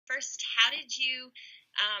first, how did you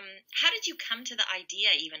come to the idea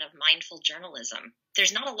even of mindful journalism?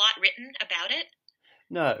 There's not a lot written about it.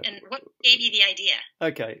 No. And what gave you the idea?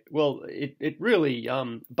 Okay, well, it really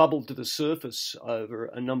bubbled to the surface over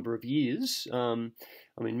a number of years.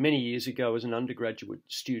 Many years ago as an undergraduate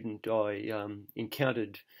student, I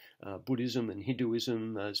encountered Buddhism and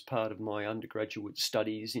Hinduism as part of my undergraduate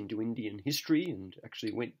studies into Indian history, and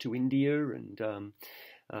actually went to India and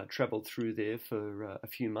travelled through there for a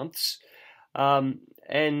few months.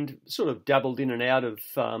 And sort of dabbled in and out of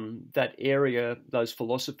that area, those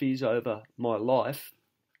philosophies over my life.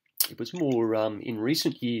 It was more in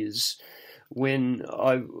recent years when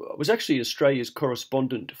I was actually Australia's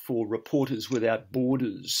correspondent for Reporters Without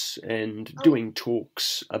Borders and doing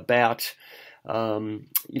talks about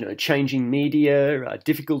changing media,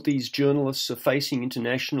 difficulties journalists are facing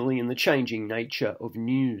internationally, and the changing nature of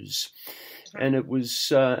news. And it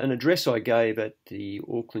was an address I gave at the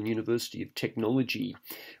Auckland University of Technology,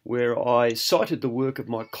 where I cited the work of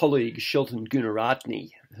my colleague Shelton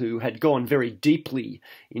Gunaratne, who had gone very deeply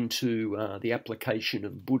into the application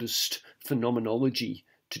of Buddhist phenomenology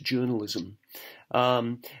to journalism.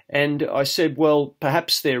 And I said, well,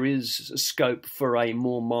 perhaps there is a scope for a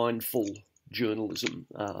more mindful journalism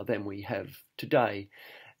than we have today.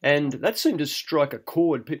 And that seemed to strike a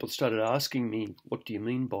chord. People started asking me, what do you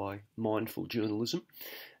mean by mindful journalism?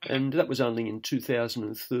 And that was only in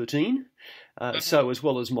 2013. So as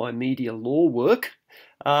well as my media law work,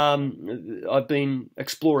 I've been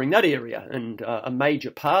exploring that area, and a major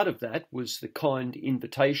part of that was the kind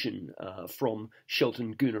invitation from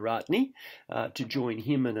Shelton Gunaratne to join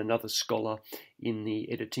him and another scholar in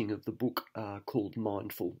the editing of the book called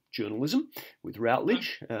Mindful Journalism with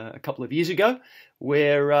Routledge a couple of years ago,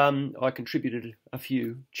 where I contributed a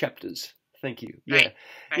few chapters. Thank you. Yeah.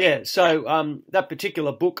 Yeah. So that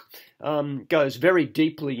particular book goes very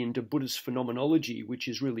deeply into Buddhist phenomenology, which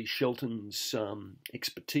is really Shelton's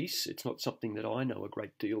expertise. It's not something that I know a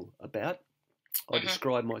great deal about. I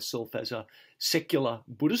describe myself as a secular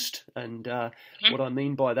Buddhist, and what I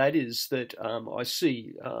mean by that is that I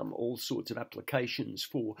see all sorts of applications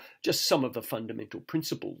for just some of the fundamental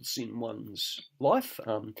principles in one's life,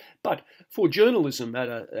 but for journalism at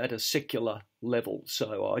a secular level.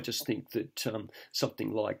 So I just think that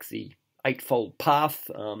something like the Eightfold Path,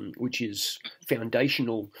 which is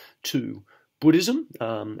foundational to Buddhism,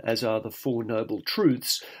 as are the Four Noble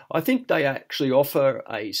Truths, I think they actually offer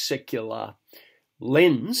a secular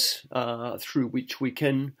lens through which we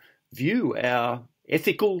can view our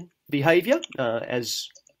ethical behaviour as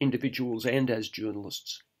individuals and as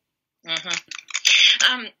journalists.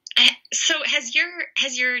 So has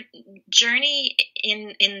your journey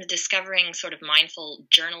in discovering sort of mindful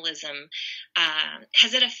journalism,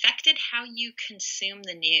 has it affected how you consume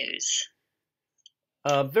the news?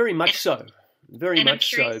 Very much so. Very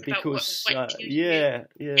much so, because because how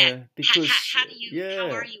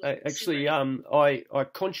are you actually I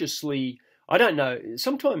consciously, I don't know,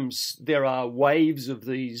 sometimes there are waves of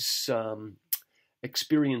these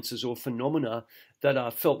experiences or phenomena that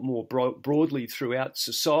are felt more broadly throughout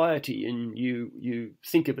society, and you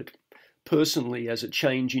think of it personally as a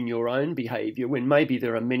change in your own behaviour when maybe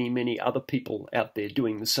there are many other people out there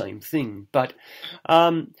doing the same thing. But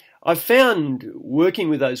I've found working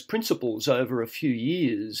with those principles over a few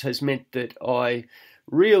years has meant that I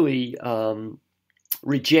really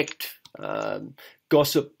reject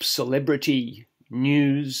gossip, celebrity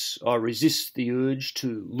news. I resist the urge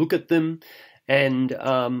to look at them. And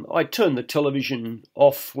I turn the television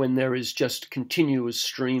off when there is just continuous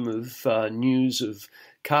stream of news of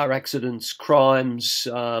car accidents, crimes,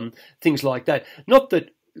 things like that. Not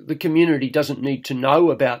that the community doesn't need to know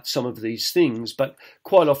about some of these things, but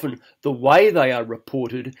quite often the way they are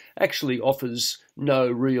reported actually offers no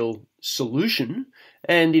real solution,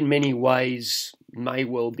 and in many ways may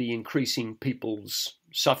well be increasing people's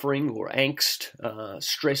suffering or angst,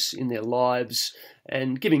 stress in their lives,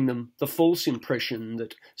 and giving them the false impression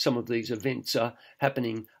that some of these events are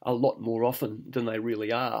happening a lot more often than they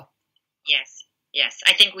really are. Yes.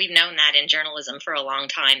 I think we've known that in journalism for a long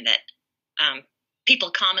time, that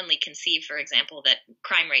people commonly conceive, for example, that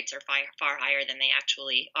crime rates are far higher than they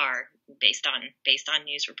actually are based on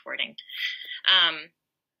news reporting.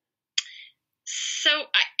 So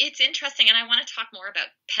it's interesting, and I want to talk more about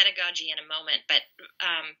pedagogy in a moment, but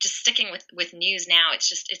just sticking with news now,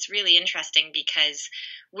 it's really interesting because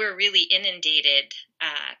we're really inundated,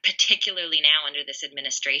 particularly now under this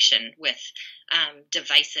administration, with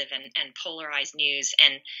divisive and polarized news.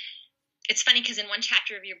 And it's funny because in one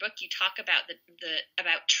chapter of your book, you talk about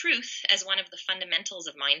about truth as one of the fundamentals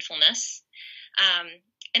of mindfulness.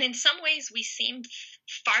 And in some ways, we seem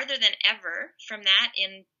farther than ever from that.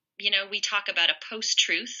 We talk about a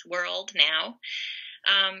post-truth world now.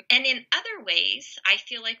 And in other ways, I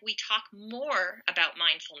feel like we talk more about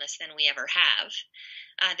mindfulness than we ever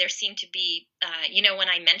have. There seemed to be, when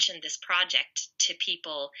I mentioned this project to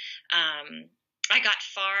people, I got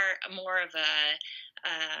far more of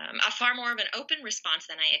an open response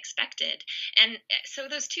than I expected. And so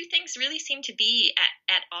those two things really seem to be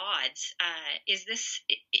at odds.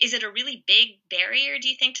 Is it a really big barrier, do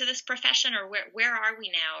you think, to this profession, or where are we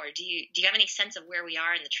now? Or do you have any sense of where we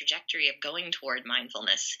are in the trajectory of going toward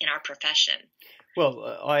mindfulness in our profession? Well,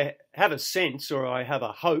 I have a sense, or I have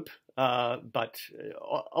a hope, but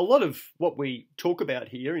a lot of what we talk about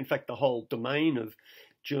here, in fact, the whole domain of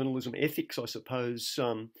journalism ethics, I suppose,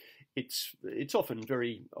 it's often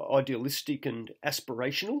very idealistic and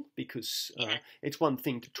aspirational, because it's one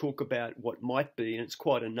thing to talk about what might be, and it's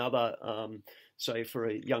quite another, say, for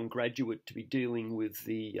a young graduate to be dealing with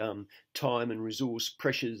the time and resource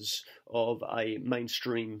pressures of a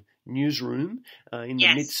mainstream newsroom in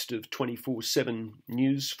the midst of 24/7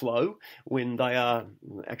 news flow, when they are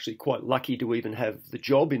actually quite lucky to even have the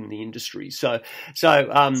job in the industry. So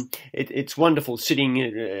it's wonderful sitting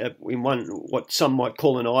in what some might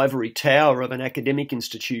call an ivory tower of an academic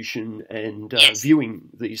institution and viewing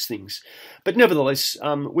these things. But nevertheless,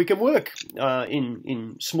 we can work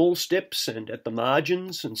in small steps and at the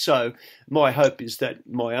margins. And so my hope is that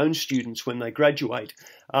my own students, when they graduate,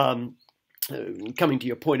 coming to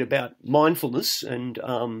your point about mindfulness and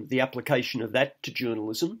the application of that to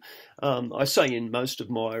journalism, I say in most of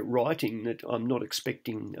my writing that I'm not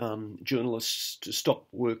expecting journalists to stop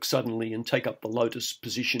work suddenly and take up the lotus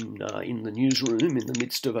position in the newsroom in the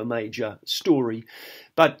midst of a major story.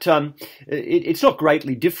 But it's not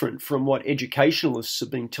greatly different from what educationalists have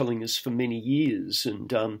been telling us for many years. And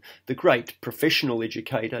the great professional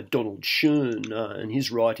educator Donald Shern, in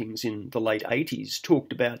his writings in the late 80s,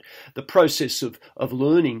 talked about the process of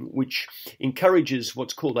learning, which encourages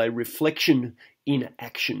what's called a reflection in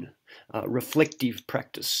action. Reflective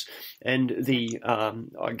practice. And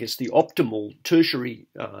I guess the optimal tertiary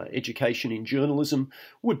education in journalism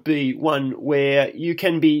would be one where you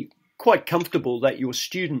can be quite comfortable that your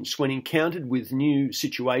students, when encountered with new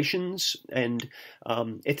situations and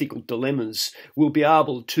ethical dilemmas, will be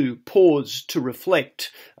able to pause to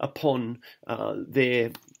reflect upon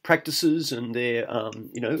their practices and their,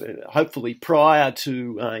 hopefully prior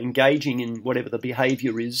to engaging in whatever the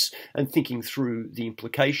behaviour is and thinking through the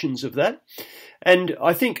implications of that. And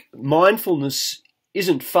I think mindfulness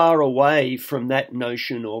isn't far away from that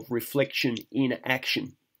notion of reflection in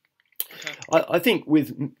action. I think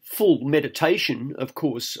with full meditation, of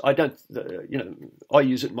course, I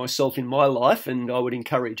use it myself in my life, and I would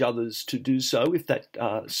encourage others to do so if that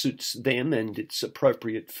suits them and it's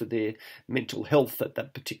appropriate for their mental health at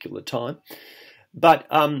that particular time. But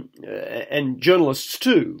and journalists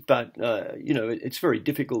too. But it's very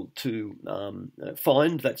difficult to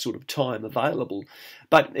find that sort of time available.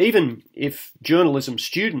 But even if journalism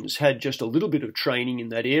students had just a little bit of training in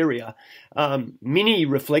that area, mini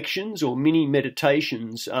reflections or mini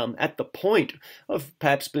meditations at the point of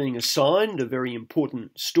perhaps being assigned a very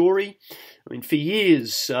important story. I mean, for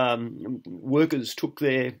years, workers took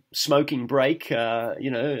their smoking break,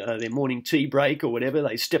 their morning tea break or whatever.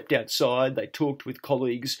 They stepped outside, they talked with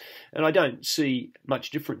colleagues, and I don't see much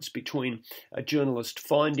difference between a journalist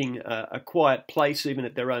finding a quiet place, even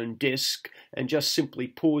at their own desk, and just simply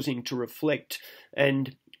pausing to reflect.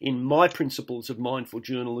 And in my principles of mindful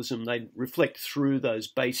journalism, they reflect through those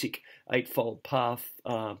basic Eightfold Path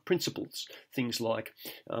principles. Things like,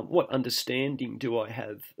 what understanding do I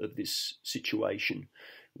have of this situation?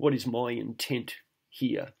 What is my intent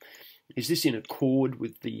here? Is this in accord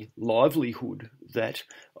with the livelihood that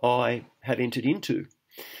I have entered into?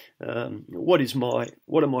 What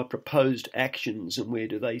are my proposed actions, and where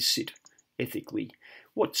do they sit ethically?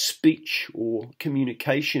 What speech or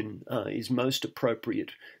communication is most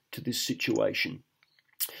appropriate to this situation?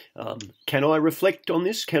 Can I reflect on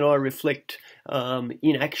this? Can I reflect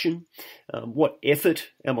in action? What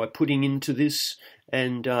effort am I putting into this?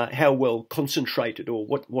 And how well concentrated, or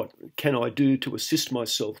what can I do to assist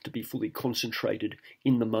myself to be fully concentrated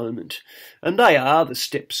in the moment? And they are the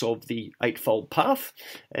steps of the Eightfold Path,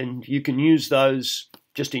 and you can use those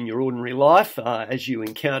just in your ordinary life as you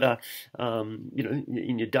encounter,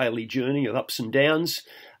 in your daily journey of ups and downs.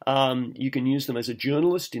 You can use them as a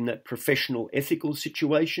journalist in that professional ethical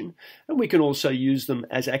situation, and we can also use them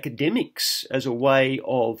as academics as a way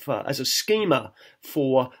of, as a schema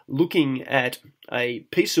for looking at a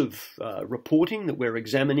piece of reporting that we're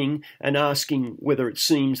examining and asking whether it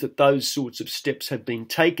seems that those sorts of steps have been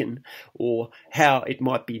taken, or how it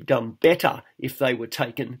might be done better if they were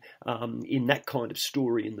taken in that kind of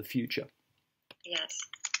story in the future. Yes.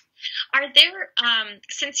 Are there,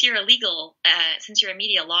 since you're a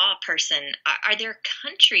media law person, are there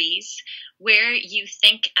countries where you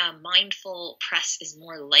think a mindful press is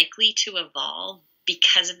more likely to evolve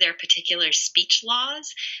because of their particular speech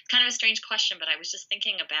laws? Kind of a strange question, but I was just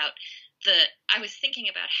thinking about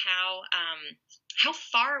how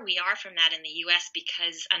far we are from that in the U.S.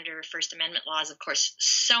 because under First Amendment laws, of course,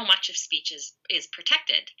 so much of speech is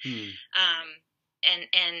protected, and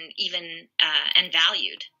even and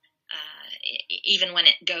valued. Even when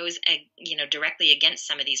it goes, directly against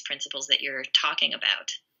some of these principles that you're talking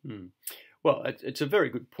about. Well, it's a very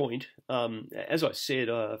good point. As I said,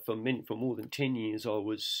 for more than 10 years, I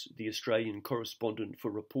was the Australian correspondent for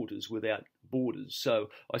Reporters Without Borders. So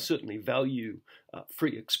I certainly value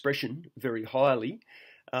free expression very highly.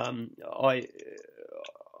 I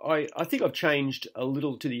think I've changed a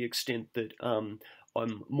little to the extent that I'm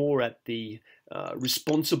more at the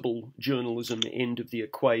responsible journalism end of the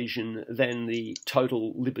equation than the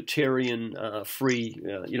total libertarian, free,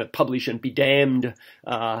 publish and be damned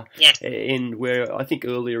end, where I think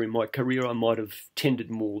earlier in my career I might have tended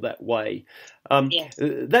more that way.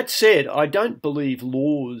 That said, I don't believe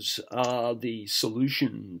laws are the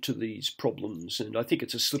solution to these problems, and I think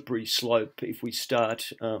it's a slippery slope if we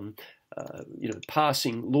start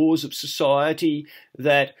passing laws of society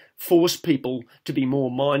that force people to be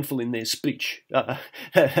more mindful in their speech.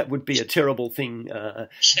 That would be a terrible thing.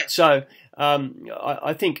 Sure. So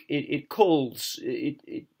I think it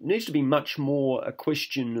needs to be much more a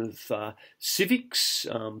question of civics,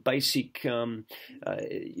 basic,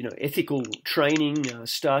 ethical training,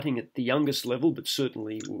 starting at the youngest level, but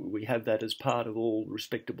certainly we have that as part of all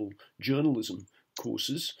respectable journalism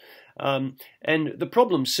courses. And the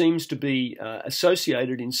problem seems to be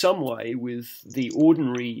associated in some way with the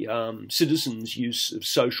ordinary citizens' use of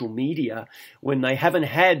social media when they haven't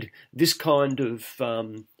had this kind of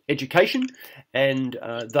education, and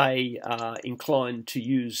they are inclined to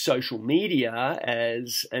use social media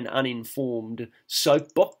as an uninformed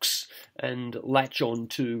soapbox and latch on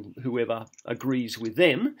to whoever agrees with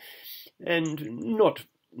them, and not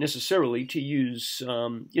necessarily to use,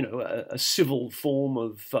 a civil form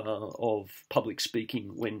of public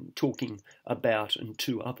speaking when talking about and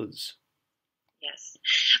to others. Yes,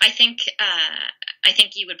 I think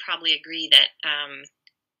you would probably agree that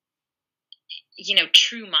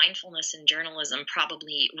true mindfulness in journalism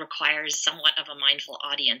probably requires somewhat of a mindful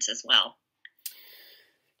audience as well.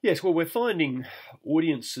 Yes, well, we're finding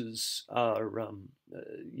audiences are,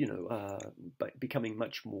 becoming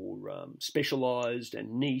much more specialised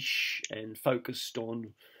and niche and focused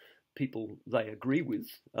on people they agree with.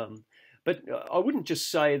 But I wouldn't just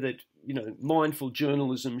say that, mindful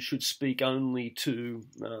journalism should speak only to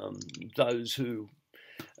those who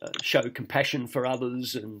show compassion for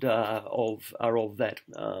others and are of that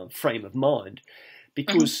frame of mind,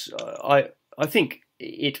 because I think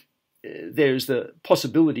there's the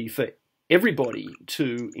possibility for everybody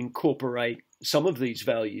to incorporate some of these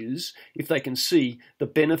values if they can see the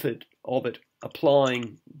benefit of it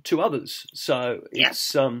applying to others. So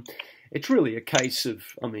it's really a case of,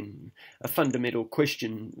 a fundamental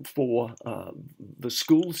question for the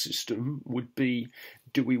school system would be,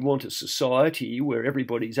 do we want a society where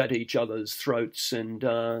everybody's at each other's throats and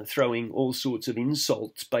throwing all sorts of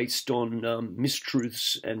insults based on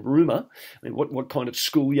mistruths and rumour? What kind of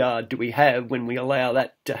schoolyard do we have when we allow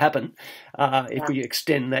that to happen? If we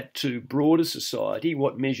extend that to broader society,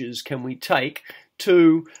 what measures can we take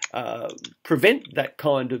to prevent that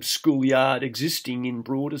kind of schoolyard existing in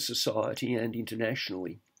broader society and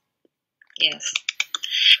internationally? Yes.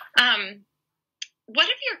 What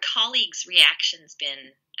have your colleagues' reactions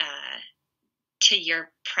been to your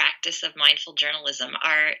practice of mindful journalism?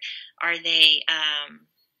 Are they?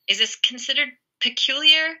 Is this considered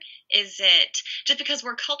peculiar? Is it just because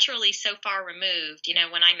we're culturally so far removed?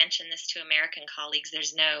 When I mention this to American colleagues,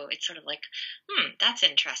 it's sort of like, that's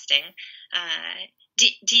interesting.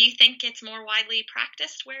 Do you think it's more widely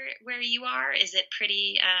practiced where you are? Is it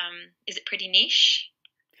pretty niche?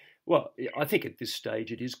 Well, I think at this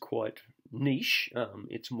stage it is quite niche.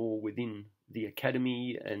 It's more within the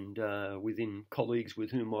academy and within colleagues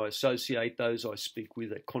with whom I associate, those I speak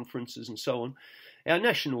with at conferences and so on. our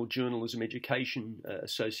National Journalism Education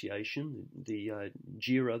Association, the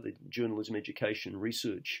JERA, the Journalism Education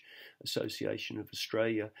Research Association of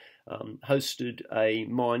Australia, hosted a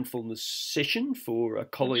mindfulness session for a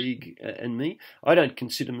colleague and me. I don't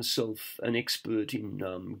consider myself an expert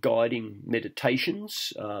in guiding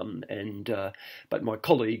meditations, but my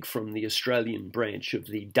colleague from the Australian branch of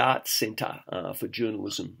the DART Centre for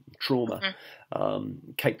Journalism Trauma,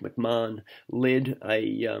 Kate McMahon, led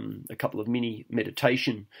a couple of mini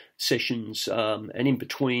meditation sessions, and in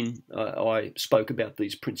between I spoke about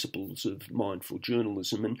these principles of mindful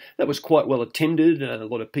journalism, and that was quite well attended. A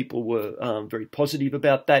lot of people were very positive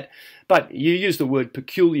about that. But you use the word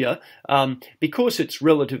peculiar because it's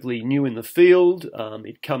relatively new in the field.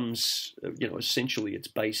 It comes, essentially it's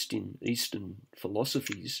based in Eastern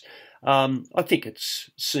philosophies. I think it's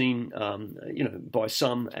seen, by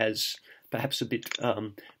some as perhaps a bit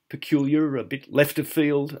peculiar, a bit left of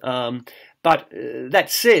field. But that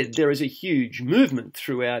said, there is a huge movement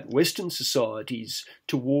throughout Western societies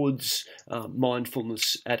towards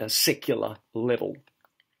mindfulness at a secular level.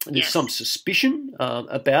 There's some suspicion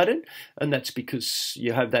about it, and that's because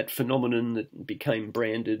you have that phenomenon that became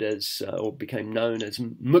branded as, or became known as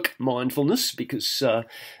mindfulness, because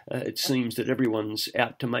it seems that everyone's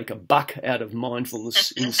out to make a buck out of mindfulness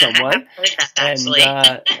in some way.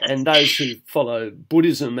 And those who follow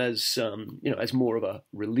Buddhism as, as more of a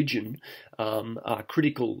religion, are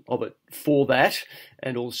critical of it for that,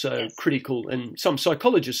 and also critical, and some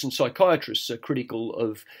psychologists and psychiatrists are critical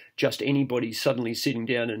of just anybody suddenly sitting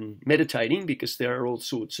down and meditating, because there are all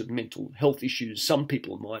sorts of mental health issues some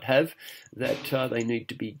people might have that they need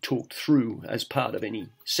to be talked through as part of any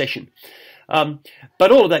session.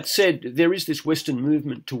 But all of that said, there is this Western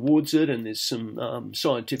movement towards it, and there's some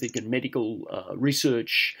scientific and medical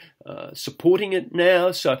research supporting it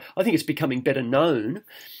now, so I think it's becoming better known.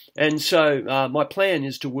 And so my plan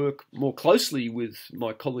is to work more closely with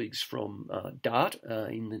my colleagues from DART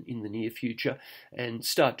in the near future, and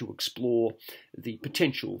start to explore the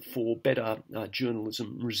potential for better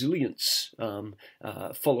journalism resilience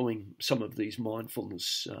following some of these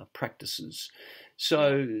mindfulness practices.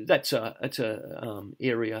 So that's a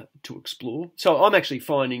area to explore. So I'm actually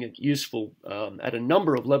finding it useful at a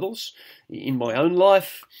number of levels in my own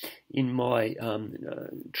life, in my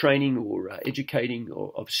training or educating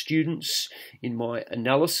of students, in my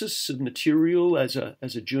analysis of material as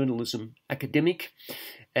a journalism academic,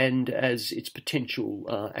 and as its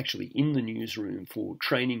potential actually in the newsroom for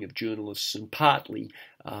training of journalists, and partly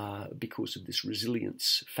because of this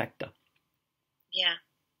resilience factor. Yeah.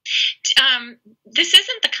 This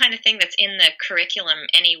isn't the kind of thing that's in the curriculum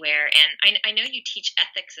anywhere, and I know you teach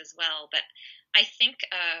ethics as well, but I think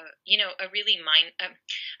a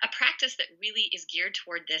practice that really is geared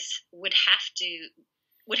toward this would have to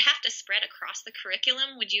spread across the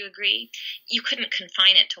curriculum. Would you agree? You couldn't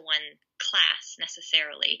confine it to one class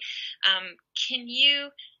necessarily.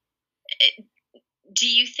 Do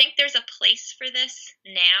you think there's a place for this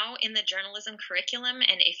now in the journalism curriculum?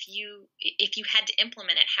 And if you had to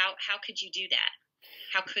implement it, how could you do that?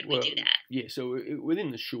 How could we do that? Yeah, so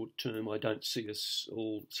within the short term, I don't see us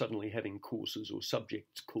all suddenly having courses or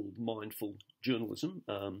subjects called mindful journalism.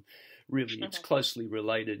 Really, it's closely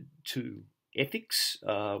related to ethics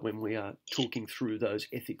when we are talking through those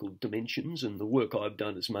ethical dimensions, and the work I've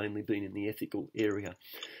done has mainly been in the ethical area.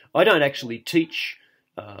 I don't actually teach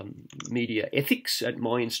media ethics at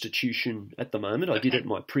my institution at the moment. I did at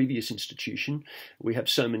my previous institution. We have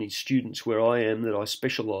so many students where I am that I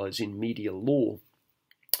specialise in media law.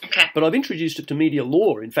 Okay. But I've introduced it to media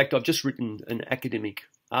law. In fact, I've just written an academic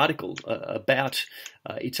article about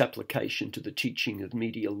its application to the teaching of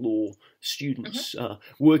media law students,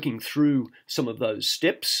 working through some of those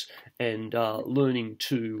steps and learning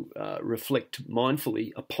to reflect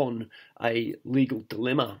mindfully upon a legal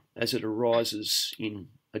dilemma as it arises in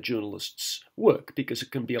a journalist's work, because it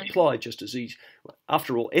can be applied just as easy.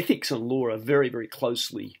 After all, ethics and law are very, very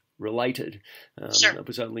closely related. It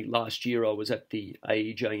was only last year I was at the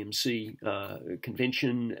AEJMC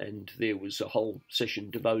convention, and there was a whole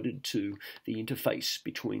session devoted to the interface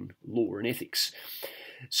between law and ethics.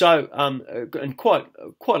 So, and quite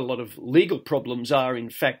a lot of legal problems are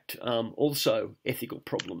in fact also ethical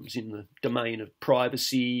problems in the domain of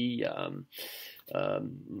privacy,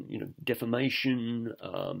 defamation,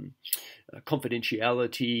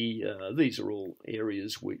 confidentiality. These are all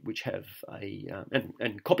areas which have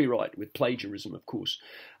and copyright with plagiarism, of course.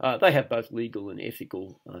 They have both legal and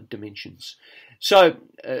ethical dimensions. So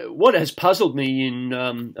what has puzzled me in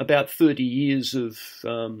about 30 years of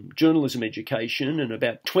journalism education and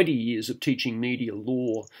about 20 years of teaching media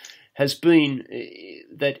law has been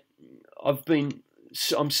that I've been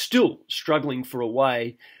I'm still struggling for a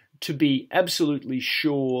way to be absolutely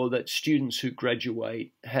sure that students who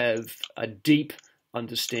graduate have a deep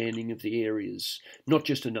understanding of the areas, not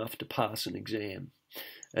just enough to pass an exam.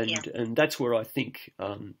 And that's where I think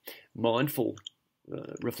mindful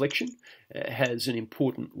reflection has an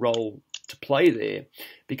important role to play there,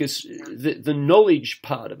 because the knowledge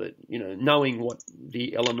part of it, knowing what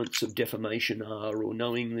the elements of defamation are, or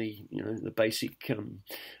knowing the basic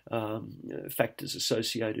factors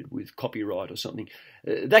associated with copyright or something,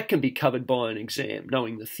 that can be covered by an exam,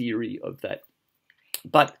 knowing the theory of that.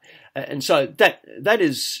 But and so that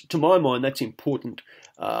is, to my mind, that's important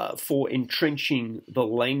for entrenching the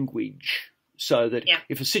language, so that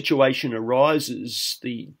if a situation arises,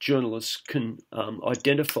 the journalists can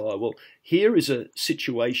identify, well, here is a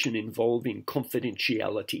situation involving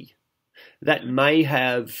confidentiality that may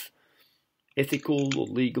have ethical or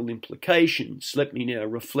legal implications. Let me now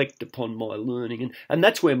reflect upon my learning. And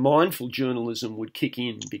that's where mindful journalism would kick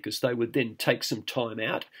in, because they would then take some time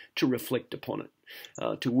out to reflect upon it,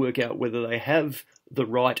 to work out whether they have the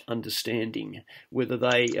right understanding, whether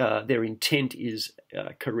their intent is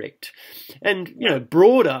correct. And,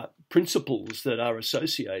 broader principles that are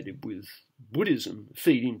associated with Buddhism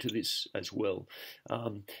feed into this as well.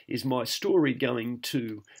 Is my story going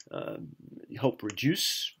to help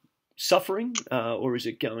reduce suffering, or is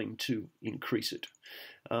it going to increase it?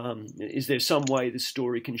 Is there some way the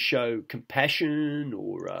story can show compassion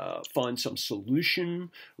or find some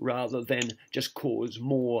solution, rather than just cause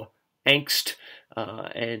more angst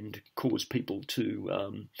and cause people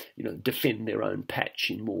to defend their own patch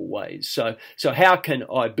in more ways? So how can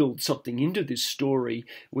I build something into this story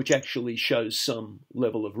which actually shows some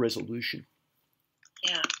level of resolution?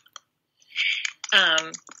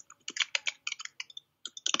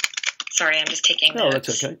 Sorry, I'm just taking notes. No,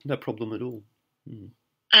 that's okay. No problem at all.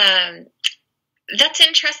 That's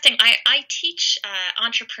interesting. I teach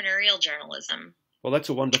entrepreneurial journalism. Well, that's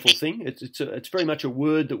a wonderful thing. It's very much a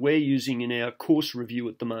word that we're using in our course review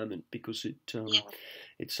at the moment, because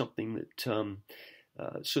it's something that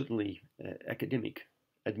certainly academic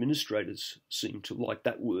administrators seem to like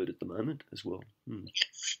that word at the moment as well.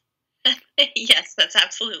 Yes, that's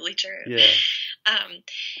absolutely true. Yeah.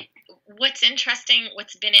 What's been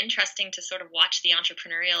interesting to sort of watch the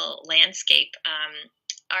entrepreneurial landscape,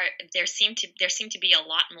 there seem to be a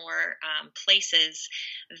lot more places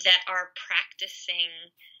that are practicing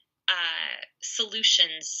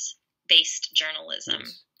solutions-based journalism.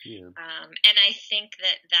 Yes. Yeah. And I think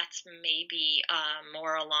that's maybe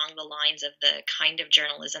more along the lines of the kind of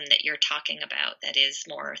journalism that you're talking about, that is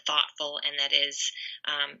more thoughtful and that is,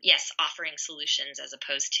 offering solutions as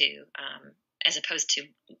opposed to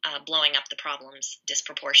blowing up the problems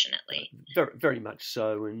disproportionately. Very, very much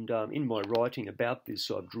so. And in my writing about this,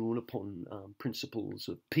 I've drawn upon principles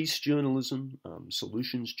of peace journalism,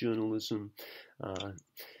 solutions journalism,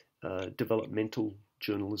 developmental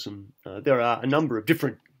journalism. There are a number of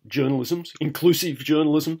different journalisms, inclusive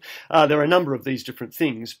journalism. There are a number of these different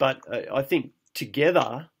things, but I think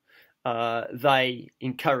together they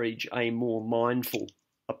encourage a more mindful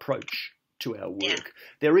approach to our work. Yeah.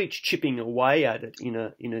 They're each chipping away at it in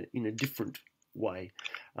a different way,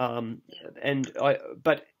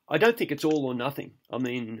 but I don't think it's all or nothing. I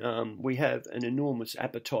mean, we have an enormous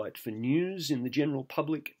appetite for news in the general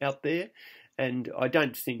public out there. And I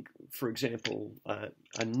don't think, for example,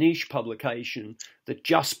 a niche publication that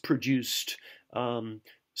just produced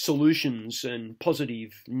solutions and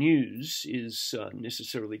positive news is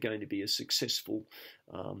necessarily going to be a successful,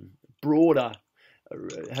 broader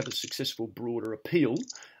appeal.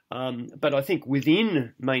 But I think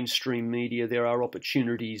within mainstream media there are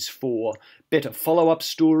opportunities for better follow-up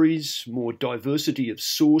stories, more diversity of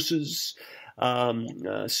sources,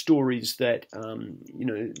 stories that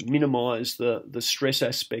minimise the stress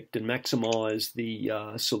aspect and maximise the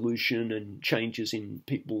solution and changes in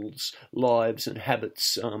people's lives and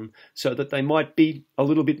habits, so that they might be a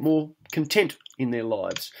little bit more content in their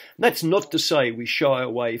lives. And that's not to say we shy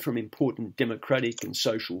away from important democratic and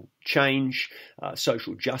social change,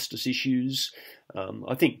 social justice issues.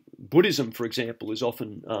 I think Buddhism, for example, is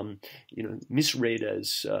often misread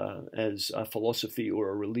as a philosophy or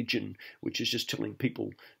a religion which is just telling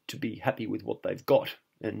people to be happy with what they've got.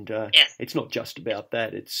 And it's not just about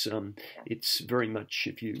that. It's very much,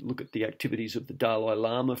 if you look at the activities of the Dalai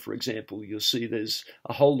Lama, for example, you'll see there's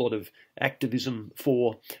a whole lot of activism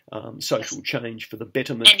for social change, for the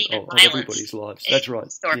betterment of everybody's lives. That's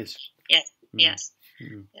right. Yes.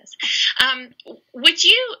 Mm. Yes. Would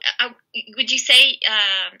you say?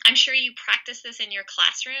 I'm sure you practice this in your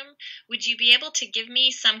classroom. Would you be able to give me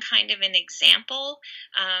some kind of an example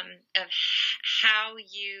of how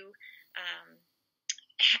you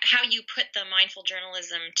put the mindful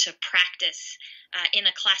journalism to practice in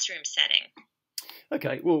a classroom setting?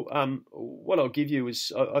 Okay, well, what I'll give you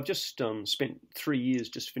is I've just spent 3 years,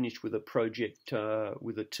 just finished with a project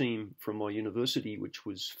with a team from my university, which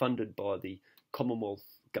was funded by the Commonwealth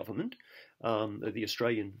Government, the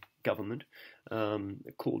Australian Government,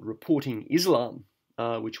 called Reporting Islam,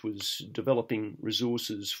 which was developing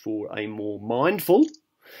resources for a more mindful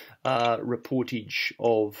reportage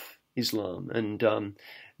of Islam. And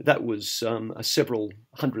that was a several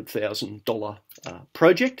 $100,000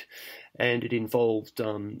 project, and it involved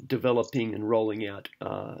developing and rolling out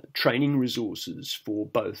training resources for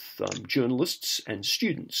both journalists and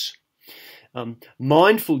students.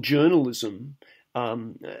 Mindful journalism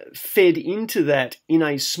fed into that in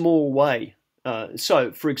a small way.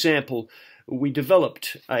 So, for example, we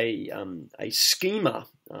developed a schema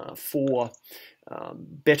for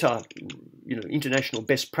better, international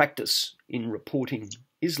best practice in reporting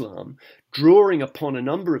Islam, drawing upon a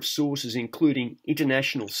number of sources, including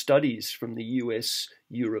international studies from the US,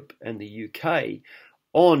 Europe, and the UK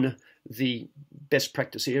on the best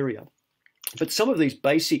practice area. But some of these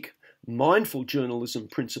basic mindful journalism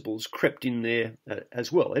principles crept in there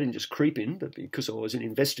as well. They didn't just creep in, but because I was an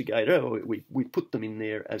investigator, we put them in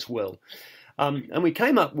there as well. And we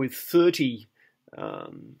came up with 30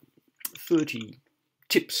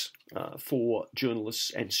 tips for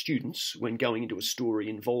journalists and students when going into a story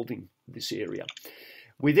involving this area.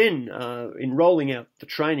 We then, in rolling out the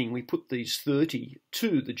training, we put these 30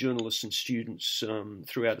 to the journalists and students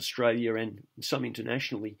throughout Australia and some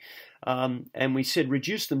internationally, and we said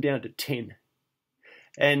reduce them down to 10.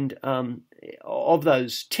 And of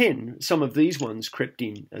those 10, some of these ones crept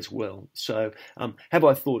in as well. So have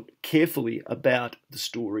I thought carefully about the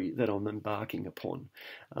story that I'm embarking upon?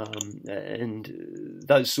 And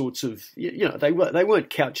those sorts of, they weren't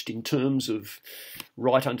couched in terms of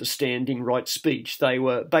right understanding, right speech. They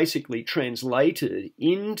were basically translated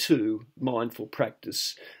into mindful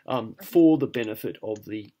practice for the benefit of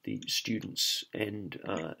the students and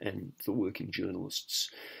the working journalists.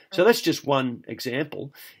 So that's just one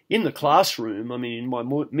example. In the classroom, in my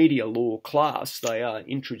media law class, they are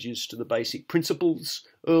introduced to the basic principles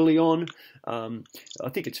early on. I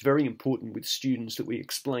think it's very important with students that we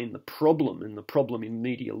explain the problem, and the problem in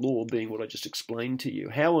media law being what I just explained to you.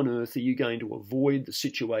 How on earth are you going to avoid the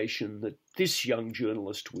situation that this young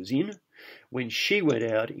journalist was in when she went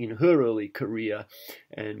out in her early career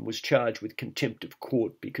and was charged with contempt of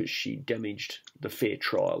court because she damaged the fair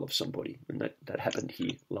trial of somebody? And that happened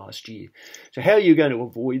here last year. So how are you going to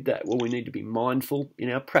avoid that? Well, we need to be mindful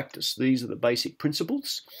in our practice. These are the basic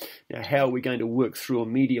principles. Now, how are we going to work through a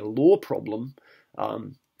media law problem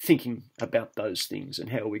thinking about those things, and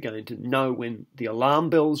how are we going to know when the alarm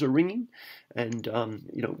bells are ringing, and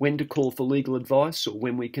when to call for legal advice, or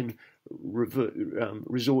when we can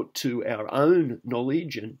resort to our own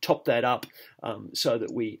knowledge and top that up so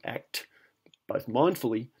that we act both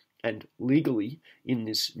mindfully and legally in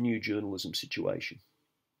this new journalism situation.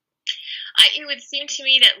 It would seem to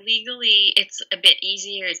me that legally it's a bit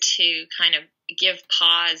easier to kind of give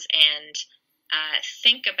pause and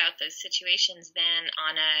think about those situations then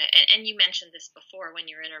and you mentioned this before, when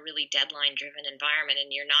you're in a really deadline driven environment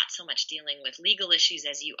and you're not so much dealing with legal issues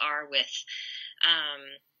as you are with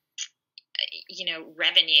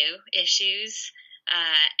revenue issues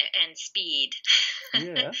and speed.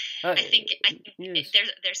 Yeah, I think yes.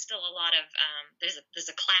 there's still a lot of there's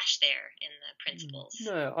a clash there in the principles.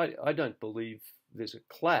 No, I don't believe there's a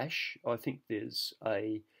clash. I think there's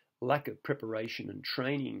a lack of preparation and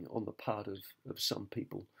training on the part of some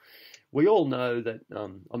people. We all know that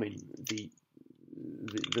the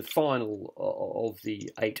final of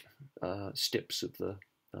the 8 steps of the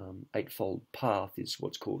eightfold path is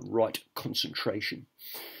what's called right concentration.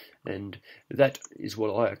 And that is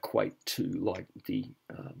what I equate to like the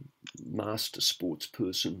master sports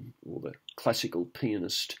person or the classical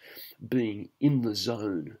pianist being in the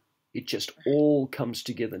zone. It just all comes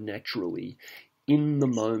together naturally in the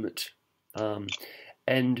moment.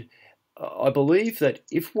 And I believe that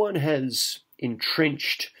if one has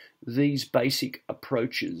entrenched these basic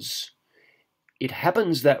approaches, it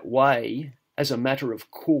happens that way as a matter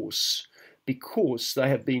of course, because they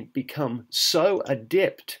have become so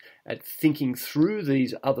adept at thinking through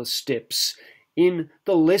these other steps in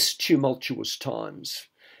the less tumultuous times,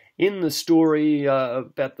 in the story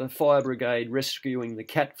about the fire brigade rescuing the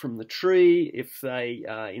cat from the tree, if they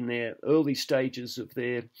are in their early stages of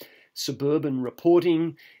their suburban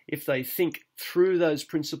reporting, if they think through those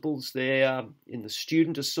principles there in the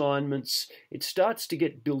student assignments, it starts to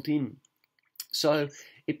get built in. So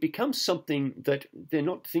it becomes something that they're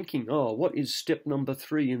not thinking, oh, what is step number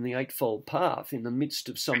 3 in the Eightfold Path in the midst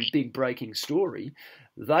of some big breaking story?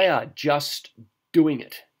 They are just doing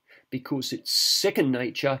it because it's second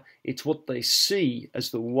nature. It's what they see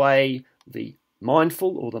as the way the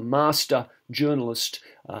mindful or the master journalist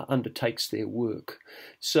undertakes their work.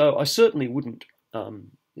 So I certainly wouldn't,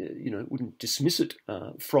 wouldn't dismiss it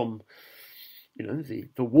from, the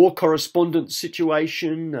war correspondent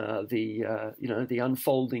situation, the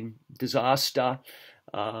unfolding disaster,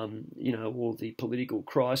 or the political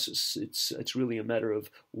crisis. It's really a matter of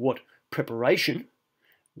what preparation,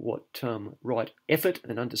 what right effort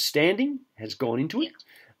and understanding has gone into it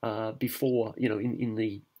before, in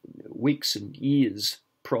the weeks and years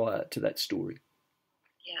prior to that story.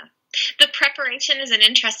 Yeah. The preparation is an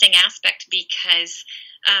interesting aspect because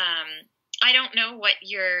I don't know what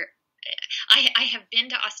I have been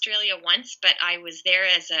to Australia once, but I was there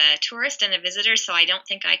as a tourist and a visitor, so I don't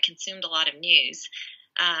think I consumed a lot of news.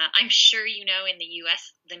 I'm sure in the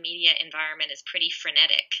U.S. the media environment is pretty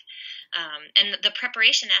frenetic. And the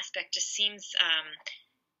preparation aspect just seems,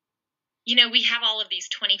 we have all of these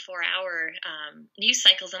 24-hour news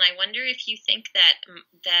cycles, and I wonder if you think that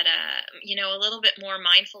a little bit more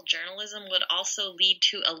mindful journalism would also lead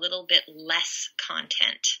to a little bit less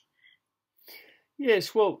content.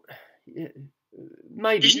 Yes, well,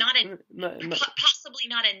 maybe. There's possibly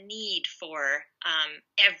not a need for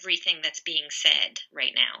everything that's being said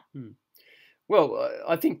right now. Well,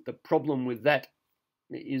 I think the problem with that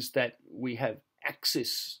is that we have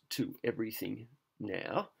access to everything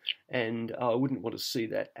now, and I wouldn't want to see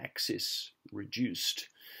that access reduced.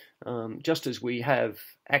 Just as we have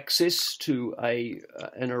access to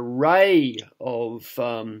an array of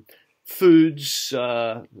foods,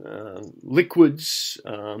 liquids,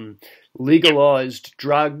 legalized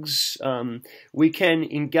drugs, we can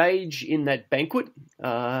engage in that banquet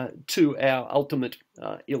to our ultimate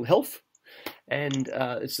ill health. And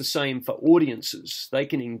it's the same for audiences. They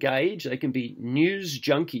can engage, they can be news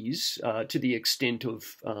junkies to the extent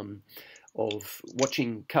of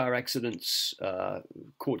watching car accidents,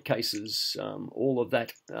 court cases, all of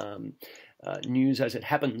that news as it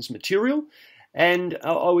happens material. And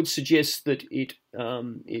I would suggest that it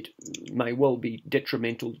may well be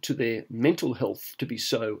detrimental to their mental health to be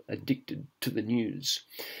so addicted to the news.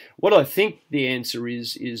 What I think the answer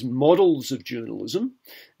is models of journalism,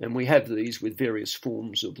 and we have these with various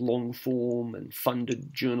forms of long form and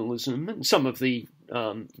funded journalism, and some of the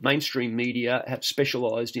mainstream media have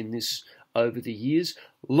specialised in this over the years.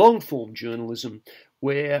 Long form journalism,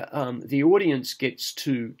 where the audience gets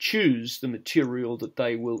to choose the material that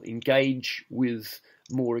they will engage with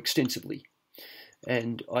more extensively.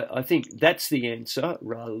 And I think that's the answer,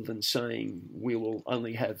 rather than saying we will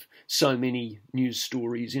only have so many news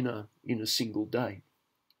stories in a single day.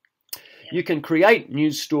 You can create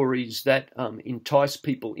news stories that entice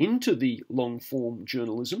people into the long form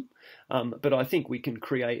journalism, but I think we can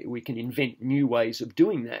invent new ways of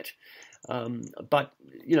doing that. But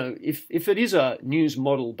if it is a news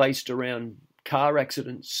model based around car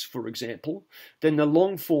accidents, for example, then the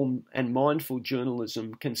long form and mindful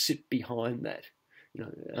journalism can sit behind that.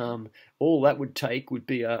 All that would take would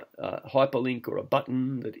be a hyperlink or a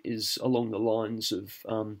button that is along the lines of,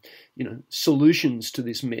 solutions to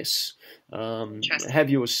this mess. Have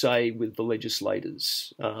your say with the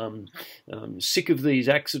legislators. Sick of these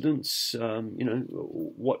accidents. Join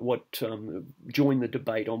the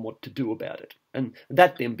debate on what to do about it, and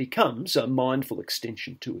that then becomes a mindful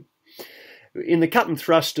extension to it. In the cut and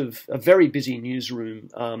thrust of a very busy newsroom,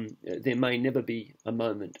 there may never be a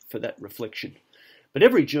moment for that reflection. But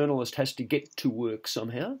every journalist has to get to work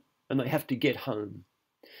somehow, and they have to get home.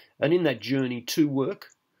 And in that journey to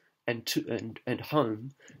work and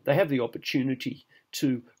home, they have the opportunity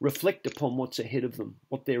to reflect upon what's ahead of them,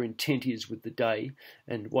 what their intent is with the day,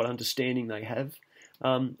 and what understanding they have.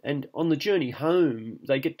 And on the journey home,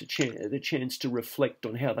 they get the chance to reflect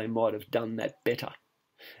on how they might have done that better.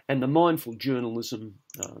 And the mindful journalism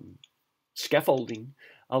scaffolding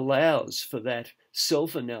allows for that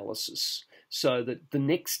self-analysis, so that the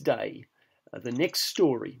next day, the next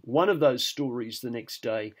story, one of those stories the next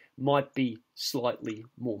day might be slightly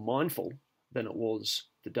more mindful than it was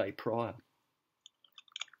the day prior.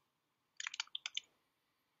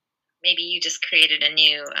 maybe you just created a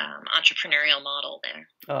new entrepreneurial model there.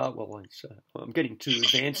 Well, I'm getting too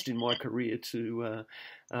advanced in my career to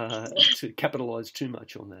capitalise too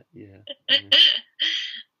much on that. Yeah.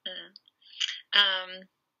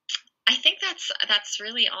 I think that's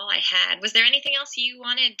really all I had. Was there anything else you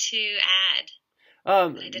wanted to add?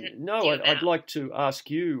 No, I'd like to ask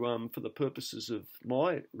you, for the purposes of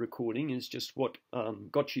my recording, is just what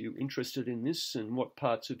got you interested in this, and what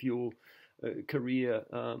parts of your career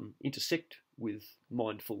intersect with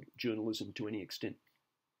mindful journalism to any extent.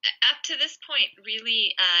 Up to this point,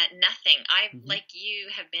 really nothing. I, like you,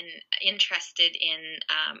 have been interested in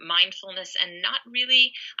mindfulness, and not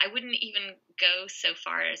really, I wouldn't even go so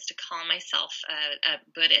far as to call myself a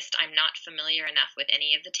Buddhist. I'm not familiar enough with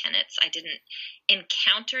any of the tenets. I didn't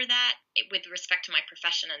encounter that with respect to my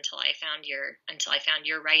profession until I found your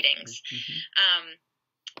writings.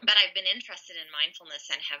 But I've been interested in mindfulness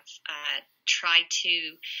and have tried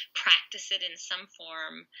to practice it in some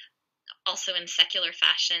form, also in secular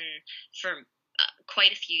fashion, for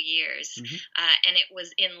quite a few years. And it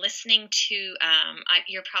was in listening to,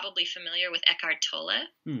 you're probably familiar with Eckhart Tolle.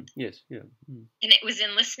 Yes, yeah. And it was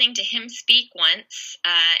in listening to him speak once,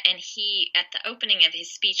 and he, at the opening of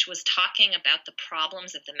his speech, was talking about the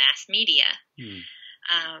problems of the mass media.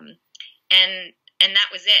 And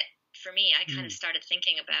that was it for me. I kind of started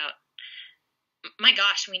thinking about, my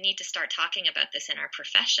gosh, we need to start talking about this in our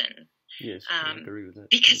profession. Yes, I agree with that.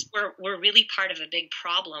 Because we're really part of a big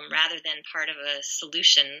problem rather than part of a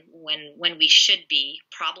solution, when we should be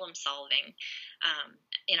problem solving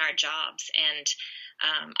in our jobs. And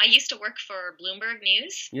I used to work for Bloomberg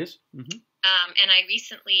News. Yes. And I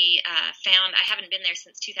recently found, I haven't been there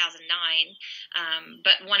since 2009,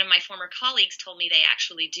 but one of my former colleagues told me they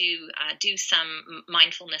actually do some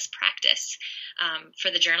mindfulness practice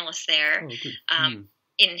for the journalists there. Oh, good.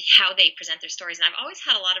 In how they present their stories. And I've always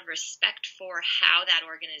had a lot of respect for how that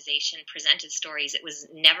organization presented stories. It was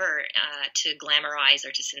never to glamorize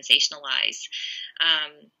or to sensationalize.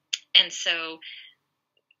 And so,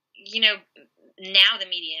 now the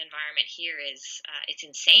media environment here is, it's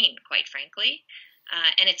insane, quite frankly.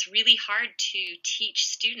 And it's really hard to teach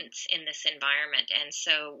students in this environment. And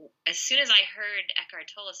so as soon as I heard Eckhart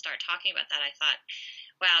Tolle start talking about that, I thought,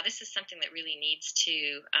 wow, this is something that really needs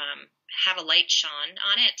to have a light shone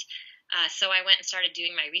on it. So I went and started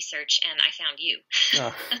doing my research, and I found you.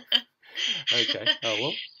 Okay.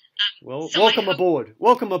 Well, so welcome aboard.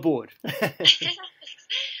 Welcome aboard.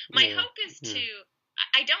 My hope is to,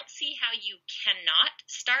 I don't see how you cannot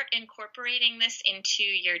start incorporating this into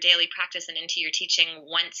your daily practice and into your teaching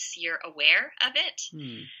once you're aware of it.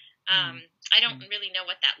 I don't really know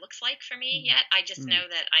what that looks like for me yet. I just know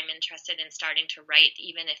that I'm interested in starting to write,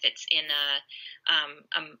 even if it's in a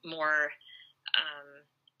more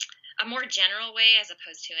general way as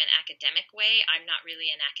opposed to an academic way. I'm not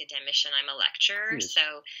really an academician. I'm a lecturer. Yes.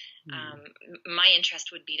 So my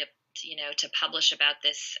interest would be to publish about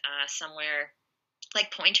this somewhere like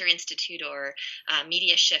Poynter Institute or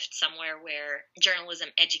Media Shift, somewhere where journalism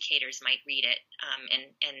educators might read it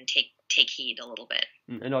and take heed a little bit.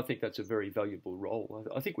 And I think that's a very valuable role.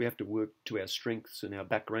 I think we have to work to our strengths and our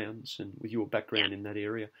backgrounds, and with your background in that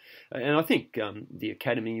area. And I think the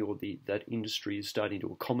academy or that industry is starting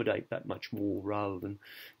to accommodate that much more, rather than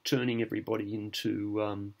turning everybody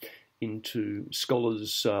into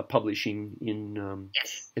scholars publishing in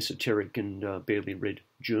esoteric and barely read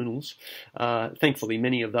journals. Thankfully,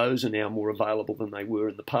 many of those are now more available than they were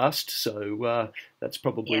in the past, so that's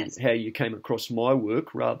probably how you came across my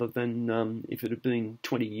work, rather than if it had been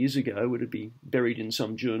 20 years ago, it would be buried in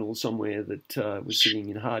some journal somewhere that was sitting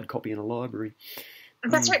in hard copy in a library.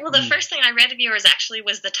 That's right. Well, the first thing I read of yours actually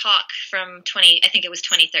was the talk from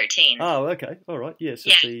 2013. Oh, okay. All right. Yes,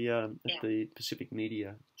 at the Pacific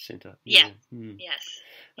Media Center. Yes.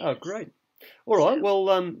 Oh, great. All right. Well,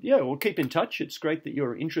 we'll keep in touch. It's great that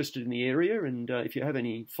you're interested in the area, and if you have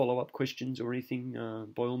any follow-up questions or anything,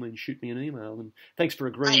 by all means, shoot me an email. And thanks for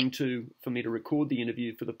agreeing for me to record the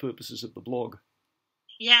interview for the purposes of the blog.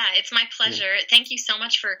 Yeah, it's my pleasure. Yeah. Thank you so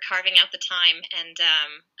much for carving out the time, and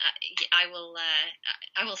I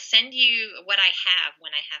will send you what I have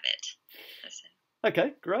when I have it.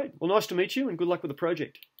 Okay, great. Well, nice to meet you, and good luck with the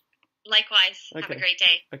project. Likewise. Okay. Have a great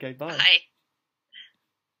day. Okay, bye. Bye.